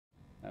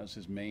That was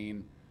his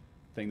main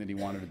thing that he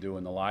wanted to do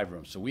in the live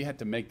room. So we had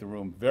to make the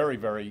room very,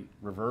 very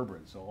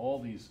reverberant. So all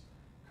these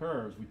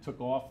curves, we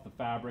took off the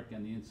fabric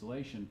and the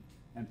insulation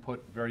and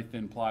put very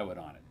thin plywood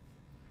on it.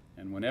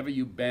 And whenever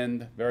you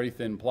bend very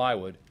thin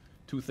plywood,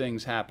 two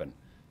things happen.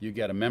 You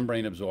get a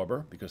membrane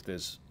absorber, because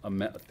there's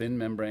a thin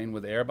membrane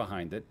with air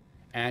behind it,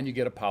 and you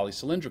get a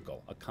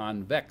poly-cylindrical, a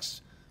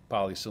convex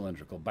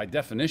poly-cylindrical. By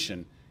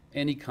definition,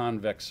 any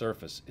convex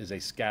surface is a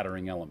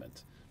scattering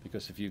element,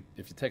 because if you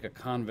take a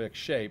convex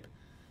shape,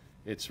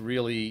 it's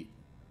really,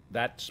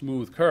 that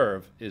smooth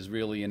curve is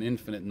really an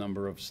infinite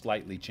number of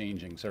slightly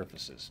changing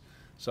surfaces.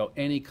 So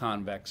any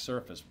convex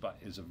surface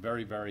is a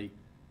very, very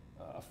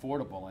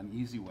affordable and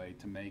easy way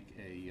to make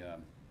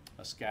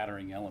a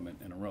scattering element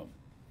in a room.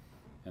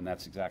 And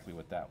that's exactly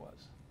what that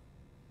was.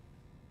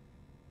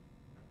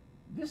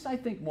 This, I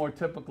think, more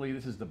typically,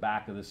 this is the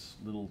back of this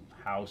little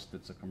house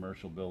that's a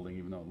commercial building,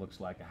 even though it looks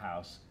like a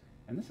house.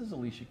 And this is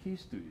Alicia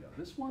Keys' studio.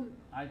 This one,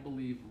 I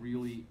believe,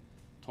 really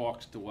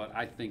talks to what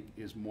I think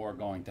is more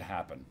going to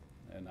happen.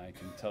 And I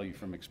can tell you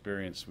from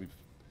experience, we've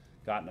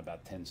gotten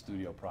about 10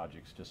 studio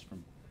projects just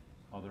from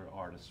other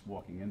artists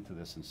walking into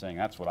this and saying,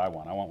 that's what I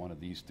want one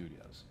of these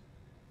studios.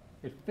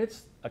 It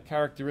fits a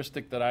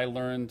characteristic that I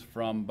learned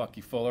from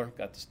Bucky Fuller,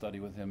 got to study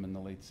with him in the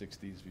late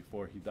 60s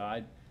before he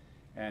died.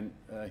 And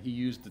he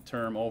used the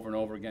term over and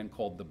over again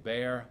called the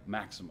bare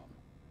maximum.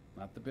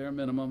 Not the bare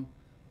minimum,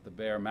 the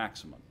bare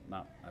maximum.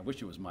 Now, I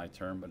wish it was my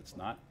term, but it's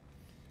not.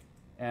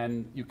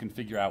 And you can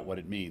figure out what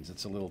it means.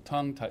 It's a little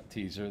tongue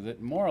teaser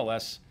that more or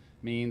less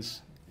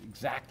means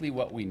exactly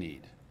what we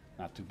need.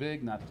 Not too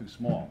big, not too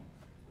small.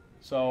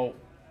 So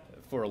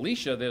for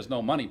Alicia, there's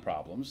no money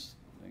problems.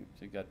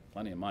 She got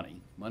plenty of money.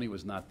 Money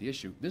was not the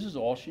issue. This is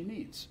all she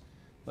needs.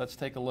 Let's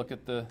take a look at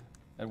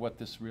what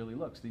this really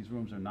looks. These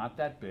rooms are not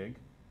that big.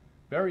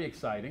 Very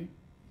exciting.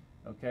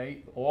 Okay,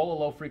 all the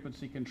low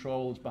frequency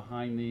control is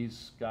behind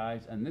these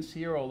guys. And this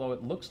here, although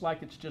it looks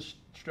like it's just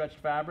stretched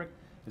fabric,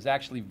 is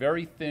actually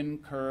very thin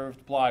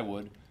curved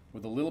plywood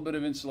with a little bit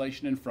of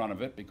insulation in front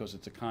of it because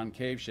it's a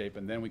concave shape,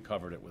 and then we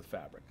covered it with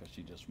fabric because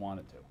she just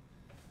wanted to.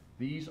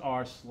 These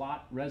are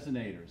slot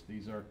resonators.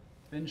 These are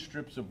thin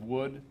strips of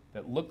wood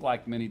that look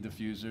like mini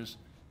diffusers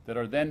that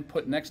are then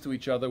put next to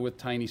each other with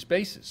tiny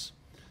spaces.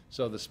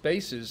 So the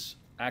spaces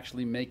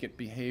actually make it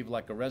behave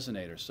like a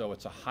resonator. So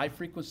it's a high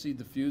frequency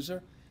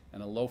diffuser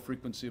and a low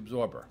frequency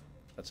absorber.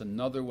 That's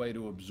another way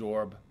to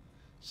absorb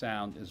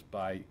sound, is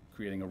by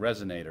creating a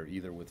resonator,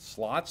 either with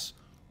slots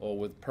or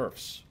with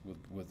perfs,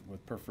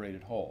 with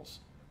perforated holes.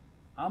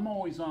 I'm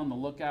always on the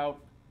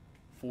lookout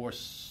for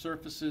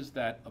surfaces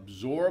that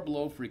absorb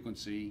low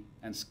frequency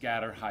and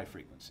scatter high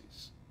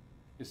frequencies.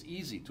 It's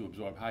easy to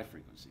absorb high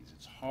frequencies.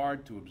 It's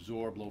hard to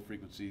absorb low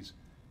frequencies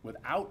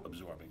without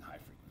absorbing high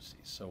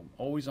frequencies. So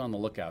always on the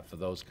lookout for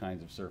those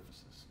kinds of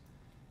surfaces.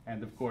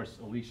 And of course,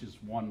 Alicia's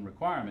one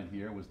requirement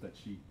here was that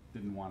she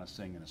didn't want to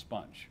sing in a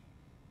sponge.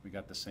 We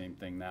got the same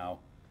thing now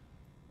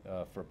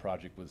for a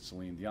project with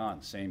Celine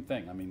Dion. Same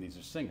thing. I mean, these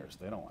are singers.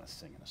 They don't want to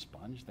sing in a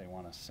sponge. They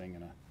want to sing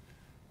in a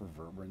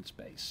reverberant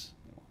space.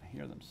 They want to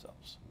hear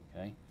themselves,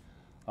 okay?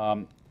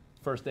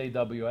 First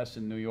AWS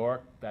in New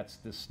York, that's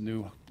this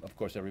new, of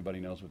course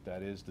everybody knows what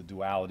that is. The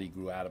duality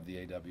grew out of the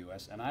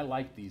AWS, and I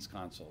like these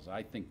consoles.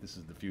 I think this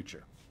is the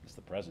future. It's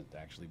the present,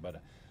 actually,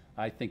 but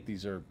I think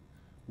these are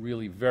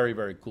really very,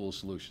 very cool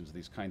solutions,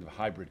 these kind of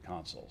hybrid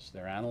consoles.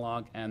 They're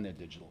analog and they're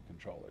digital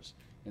controllers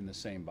in the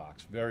same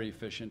box. Very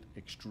efficient,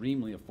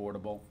 extremely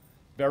affordable,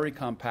 very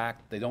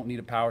compact. They don't need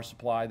a power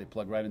supply. They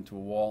plug right into a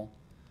wall.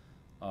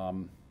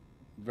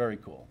 Very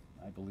cool.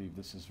 I believe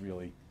this is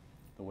really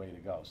the way to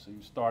go. So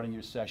you're starting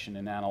your session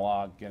in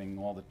analog, getting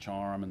all the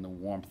charm and the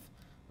warmth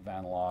of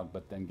analog,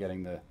 but then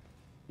getting the,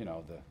 you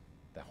know,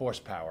 the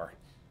horsepower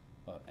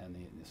and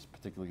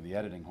particularly the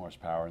editing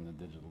horsepower in the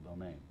digital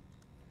domain.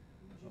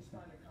 Did you just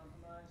find a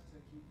compromise to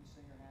keep the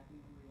singer happy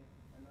with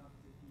enough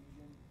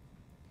diffusion?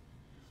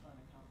 Just find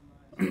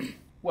a compromise?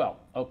 Well,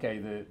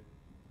 okay,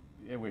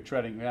 we're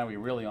treading, now we're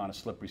really on a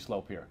slippery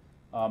slope here.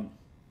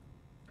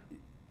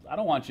 I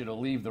don't want you to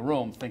leave the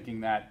room thinking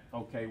that,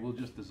 okay, we'll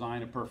just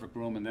design a perfect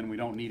room and then we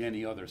don't need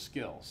any other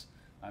skills.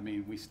 I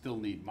mean, we still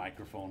need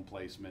microphone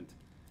placement.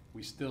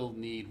 We still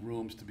need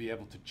rooms to be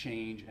able to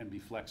change and be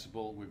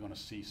flexible. We're going to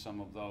see some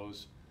of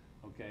those,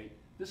 okay?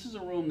 This is a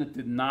room that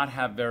did not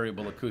have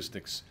variable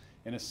acoustics.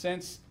 In a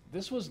sense,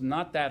 this was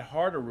not that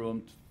hard a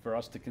room for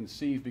us to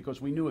conceive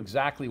because we knew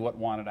exactly what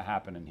wanted to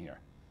happen in here.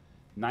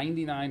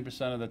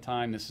 99% of the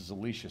time, this is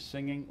Alicia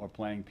singing or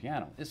playing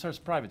piano. It's her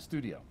private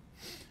studio.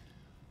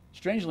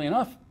 Strangely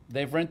enough,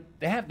 they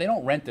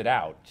don't rent it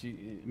out. I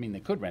mean, they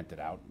could rent it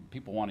out.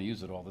 People want to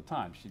use it all the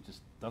time. She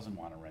just doesn't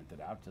want to rent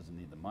it out, doesn't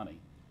need the money.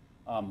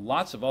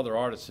 Lots of other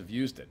artists have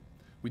used it.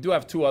 We do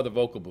have 2 other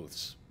vocal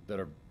booths that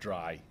are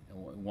dry.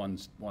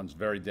 One's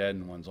very dead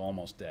and one's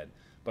almost dead.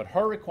 But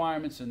her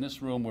requirements in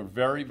this room were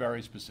very,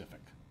 very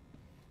specific.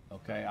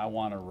 Okay, I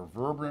want a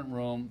reverberant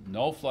room,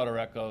 no flutter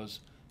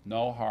echoes,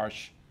 no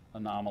harsh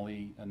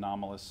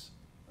anomalous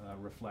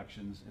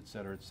reflections, et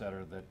cetera,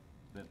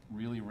 that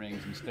really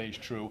rings and stays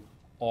true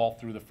all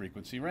through the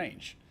frequency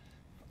range.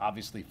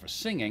 Obviously for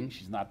singing,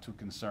 she's not too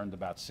concerned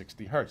about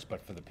 60 hertz,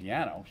 but for the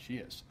piano, she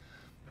is.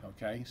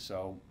 Okay,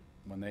 so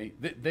when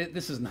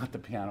this is not the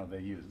piano they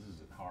use. This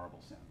is a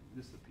horrible sound.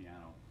 This is the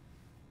piano.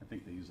 I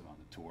think they use it on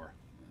the tour.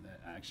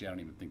 Actually, I don't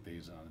even think they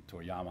use it on the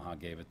tour. Yamaha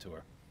gave it to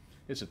her.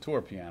 It's a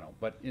tour piano,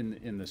 but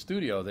in the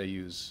studio they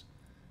use,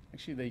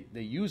 actually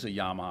they use a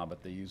Yamaha,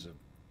 but they use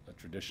a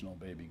traditional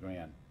baby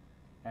grand.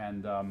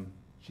 And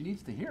she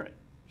needs to hear it.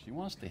 She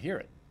wants to hear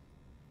it.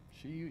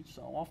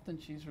 So often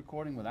she's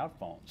recording without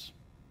phones.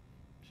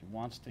 She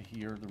wants to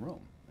hear the room.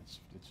 It's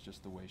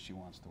just the way she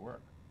wants to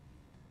work.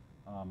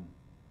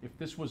 If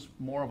this was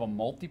more of a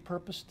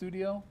multi-purpose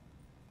studio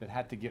that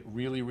had to get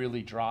really,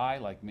 really dry,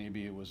 like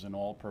maybe it was an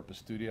all-purpose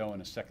studio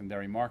in a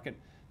secondary market,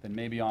 then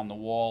maybe on the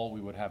wall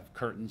we would have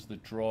curtains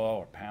that draw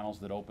or panels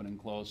that open and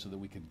close so that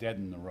we could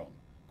deaden the room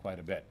quite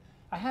a bit.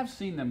 I have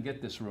seen them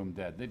get this room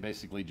dead. They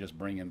basically just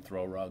bring in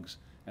throw rugs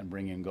and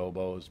bring in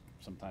gobos.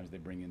 Sometimes they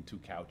bring in 2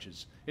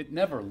 couches. It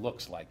never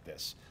looks like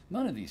this.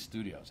 None of these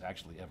studios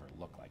actually ever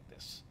look like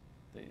this.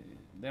 They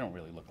don't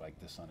really look like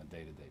this on a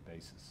day-to-day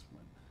basis.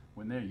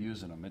 When they're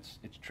using them,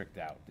 it's tricked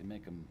out. They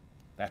make them,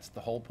 that's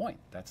the whole point.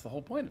 That's the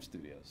whole point of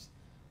studios.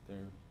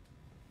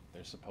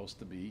 They're supposed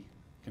to be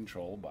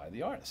controlled by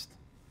the artist.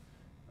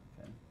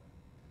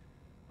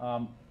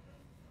 Okay.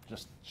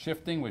 Just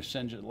shifting, we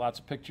send you lots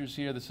of pictures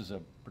here. This is a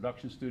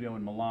production studio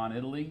in Milan,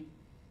 Italy.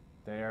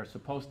 They are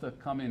supposed to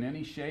come in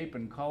any shape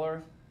and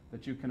color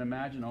that you can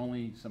imagine.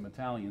 Only some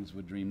Italians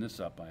would dream this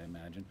up, I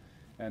imagine.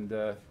 And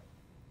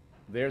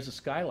there's a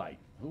skylight.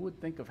 Who would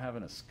think of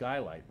having a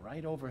skylight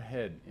right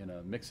overhead in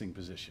a mixing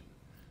position?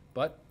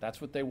 But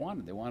that's what they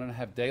wanted. They wanted to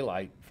have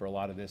daylight for a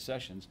lot of their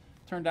sessions.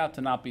 Turned out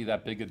to not be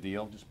that big a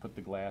deal. Just put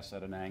the glass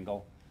at an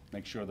angle,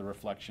 make sure the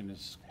reflection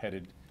is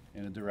headed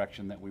in a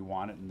direction that we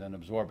want it, and then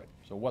absorb it.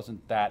 So it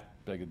wasn't that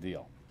big a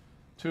deal.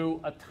 To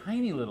a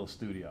tiny little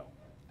studio.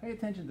 Pay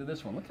attention to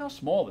this one. Look how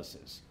small this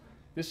is.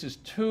 This is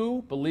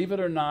 2, believe it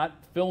or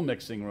not, film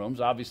mixing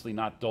rooms. Obviously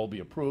not Dolby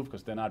approved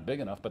because they're not big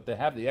enough, but they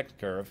have the X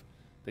curve.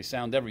 They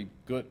sound every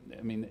good.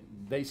 I mean,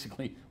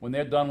 basically, when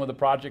they're done with a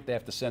project, they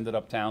have to send it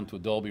uptown to a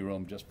Dolby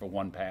room just for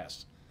one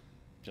pass,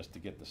 just to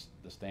get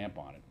the stamp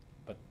on it.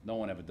 But no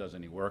one ever does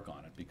any work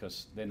on it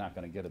because they're not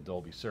going to get a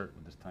Dolby cert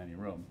with this tiny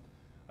room.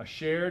 A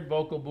shared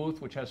vocal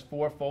booth which has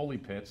 4 Foley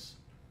pits,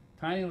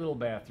 tiny little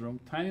bathroom,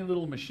 tiny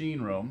little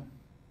machine room,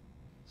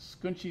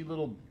 squinchy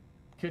little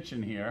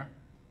kitchen here,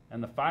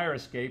 and the fire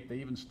escape, they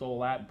even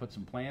stole that and put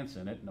some plants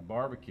in it, and a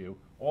barbecue.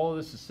 All of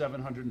this is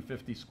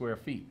 750 square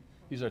feet.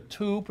 These are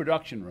 2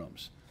 production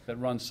rooms that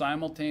run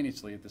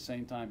simultaneously at the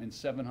same time in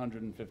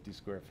 750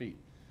 square feet.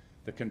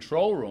 The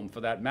control room for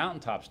that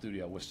mountaintop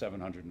studio was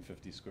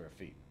 750 square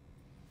feet.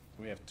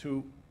 So we have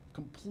 2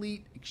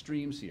 complete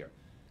extremes here.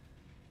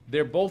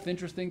 They're both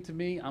interesting to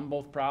me. I'm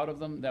both proud of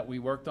them that we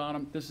worked on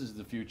them. This is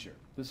the future.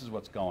 This is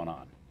what's going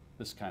on,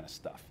 this kind of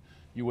stuff.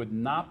 You would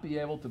not be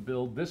able to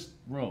build this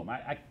room.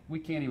 We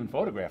can't even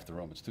photograph the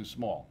room. It's too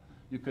small.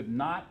 You could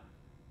not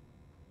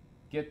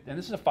get, and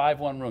this is a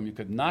 5-1 room, you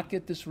could not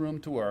get this room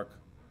to work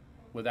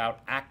without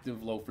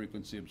active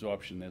low-frequency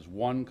absorption. There's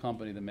one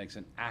company that makes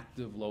an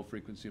active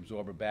low-frequency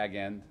absorber bag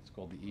end. It's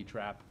called the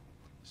E-Trap.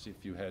 See a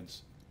few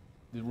heads.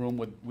 The room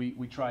would,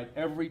 we tried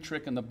every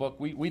trick in the book.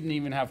 We didn't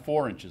even have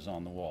 4 inches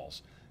on the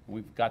walls.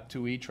 We've got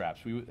 2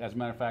 E-Traps. As a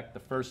matter of fact, the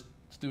first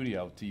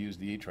studio to use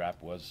the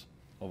E-Trap was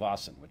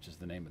Ovasin, which is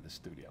the name of the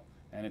studio.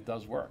 And it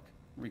does work.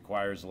 It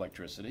requires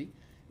electricity.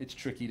 It's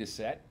tricky to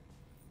set.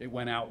 It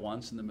went out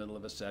once in the middle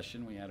of a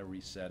session. We had to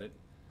reset it,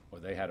 or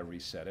they had to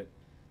reset it.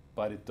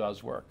 But it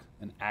does work.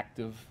 An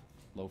active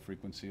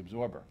low-frequency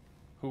absorber.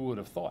 Who would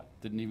have thought?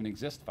 Didn't even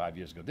exist 5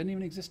 years ago. Didn't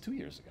even exist 2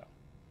 years ago.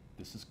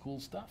 This is cool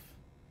stuff.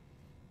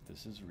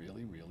 This is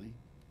really, really,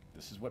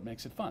 this is what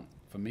makes it fun.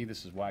 For me,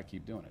 this is why I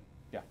keep doing it.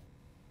 Yeah?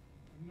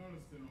 I've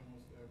noticed in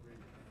almost every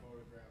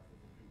photograph of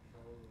the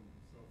control room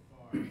so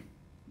far,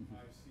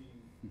 I've seen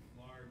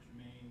large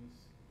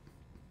mains,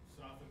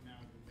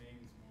 soffit-mounted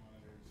mains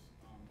monitors.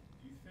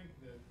 Do you think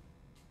that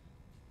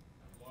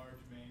large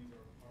mains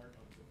are part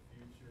of the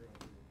future of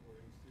the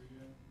recording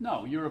studio?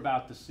 No, you're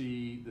about to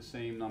see the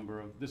same number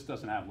of, this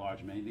doesn't have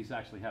large main. These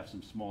actually have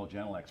some small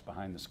Genelecs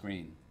behind the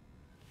screen.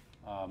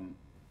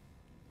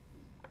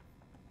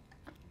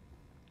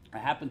 I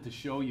happen to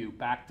show you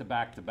back to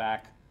back to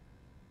back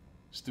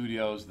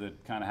studios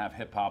that kind of have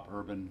hip-hop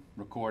urban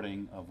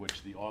recording, of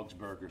which the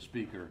Augsburger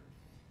speaker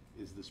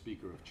is the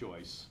speaker of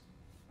choice.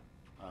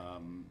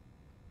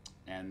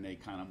 And they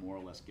kind of more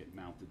or less get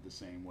mounted the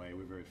same way.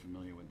 We're very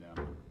familiar with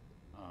them.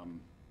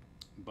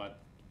 But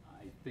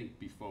I think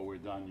before we're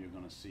done, you're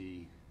going to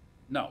see,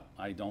 no,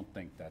 I don't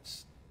think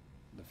that's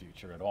the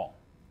future at all.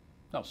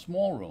 No,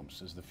 small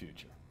rooms is the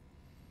future.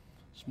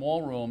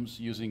 Small rooms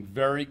using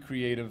very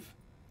creative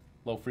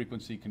low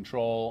frequency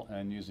control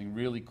and using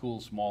really cool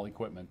small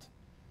equipment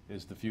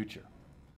is the future.